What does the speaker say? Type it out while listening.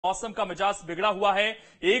मौसम का मिजाज बिगड़ा हुआ है।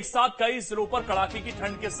 एक साथ कई जिलों पर कड़ाके की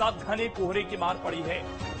ठंड के साथ घने कोहरे की मार पड़ी है।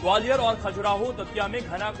 ग्वालियर और खजुराहो दतिया में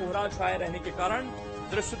घना कोहरा छाए रहने के कारण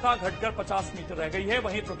दृश्यता घटकर 50 मीटर रह गई है।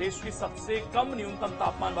 वहीं प्रदेश की सबसे कम न्यूनतम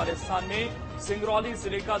तापमान वाले स्थान में सिंगरौली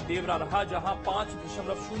जिले का देवरा रहा, जहां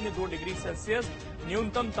 5.02 डिग्री सेल्सियस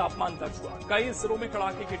न्यूनतम तापमान दर्ज हुआ। कई जिलों में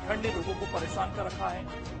कड़ाके की ठंड ने लोगों को परेशान कर रखा है।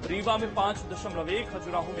 रीवा में 5.1,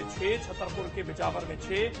 खजुराहो में 6, छतरपुर के बिजावर में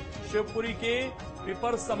 6, शिवपुरी के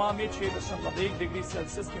पिपरसमा में 6.1 डिग्री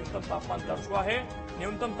सेल्सियस न्यूनतम तापमान दर्ज हुआ है।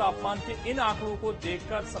 न्यूनतम तापमान के इन आंकड़ों को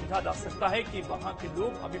देखकर समझा जा सकता है कि वहां के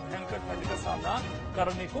लोग अभी भयंकर ठंड का सामना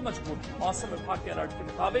करने को मजबूर हैं। मौसम विभाग के अलर्ट के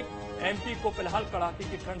मुताबिक एमपी को फिलहाल कड़ाके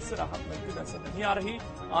की ठंड से राहत मिलती नजर नहीं आ रही।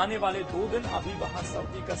 आने वाले 2 दिन अभी वहां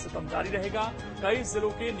सर्दी का सितम जारी रहेगा। कई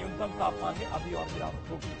जिलों के न्यूनतम तापमान में अभी और गिरावट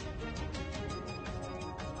होगी।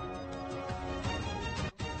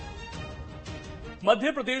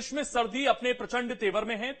 मध्य प्रदेश में सर्दी अपने प्रचंड तेवर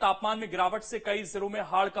में है। तापमान में गिरावट से कई जिलों में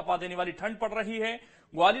हाड़ कपा देने वाली ठंड पड़ रही है।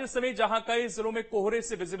 ग्वालियर समेत जहां कई जिलों में कोहरे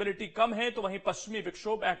से विजिबिलिटी कम है, तो वहीं पश्चिमी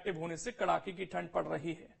विक्षोभ एक्टिव होने से कड़ाके की ठंड पड़ रही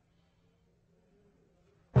है।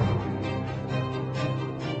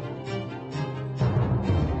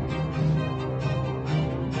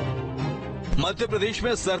 मध्य प्रदेश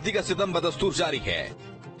में सर्दी का सितम बदस्तूर जारी है।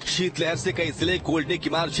 शीतलहर से कई जिले कोल्ड डे की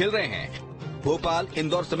मार झेल रहे हैं। भोपाल,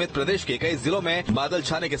 इंदौर समेत प्रदेश के कई जिलों में बादल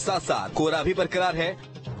छाने के साथ साथ कोहरा भी बरकरार है।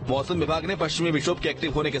 मौसम विभाग ने पश्चिमी विक्षोभ के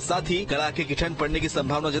एक्टिव होने के साथ ही कड़ाके की ठंड पड़ने की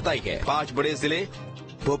संभावना जताई है। 5 बड़े जिले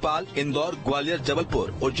भोपाल, इंदौर, ग्वालियर,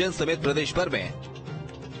 जबलपुर, उज्जैन समेत प्रदेश भर में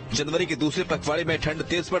जनवरी के दूसरे पखवाड़े में ठंड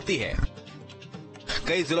तेज पड़ती है।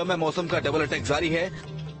 कई जिलों में मौसम का डबल अटैक जारी है।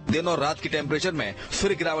 दिन और रात की टेम्परेचर में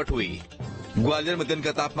फिर गिरावट हुई। ग्वालियर में दिन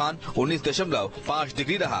का तापमान 19.5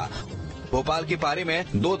 डिग्री रहा। भोपाल के पारे में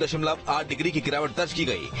 2.8 डिग्री की गिरावट दर्ज की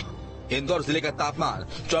गई। इंदौर जिले का तापमान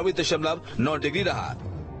 24.9 डिग्री रहा।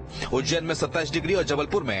 उज्जैन में 27 डिग्री और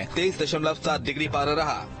जबलपुर में 23.7 डिग्री पारा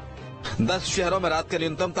रहा। 10 शहरों में रात का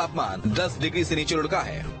न्यूनतम तापमान 10 डिग्री से नीचे लुढ़का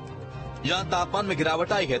है। जहां तापमान में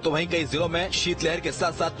गिरावट आई है, तो वहीं कई जिलों में शीतलहर के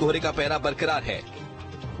साथ साथ कोहरे का पहरा बरकरार है।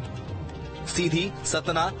 सीधी,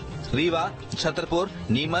 सतना, रीवा, छतरपुर,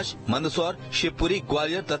 नीमच, मंदसौर, शिवपुरी,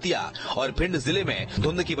 ग्वालियर, दतिया और भिंड जिले में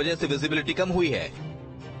धुंध की वजह से विजिबिलिटी कम हुई है।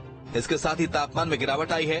 इसके साथ ही तापमान में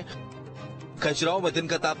गिरावट आई है। खजुराहो में दिन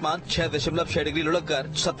का तापमान 6.6 डिग्री लुढ़क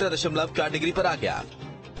कर 17.4 डिग्री पर आ गया।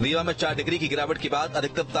 रीवा में 4 डिग्री की गिरावट के बाद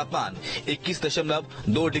अधिकतम तापमान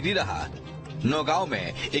 21.2 डिग्री रहा। नौगांव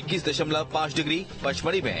में 21.5 डिग्री,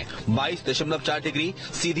 पचमढ़ी में 22.4 डिग्री,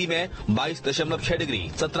 सीधी में 22.6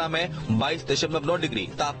 डिग्री, सतना में 22.9 डिग्री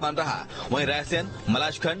तापमान रहा। वहीं रायसेन,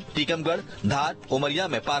 मलाजखंड, टीकमगढ़, धार, उमरिया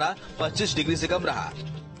में पारा 25 डिग्री से कम रहा।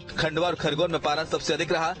 खंडवा और खरगोन में पारा सबसे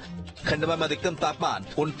अधिक रहा। खंडवा में अधिकतम तापमान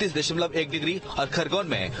 29.1 डिग्री और खरगोन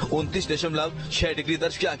में 29.6 डिग्री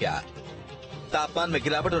दर्ज किया गया। तापमान में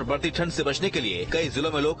गिरावट और बढ़ती ठंड से बचने के लिए कई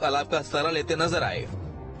जिलों में लोग अलाव का सहारा लेते नजर आए।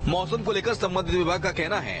 मौसम को लेकर संबंधित विभाग का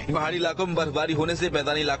कहना है, पहाड़ी इलाकों में बर्फबारी होने से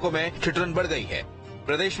मैदानी इलाकों में ठिठुरन बढ़ गई है।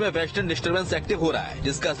 प्रदेश में वेस्टर्न डिस्टर्बेंस एक्टिव हो रहा है,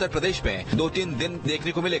 जिसका असर प्रदेश में 2-3 दिन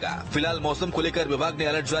देखने को मिलेगा। फिलहाल मौसम को लेकर विभाग ने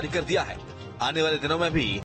अलर्ट जारी कर दिया है। आने वाले दिनों में भी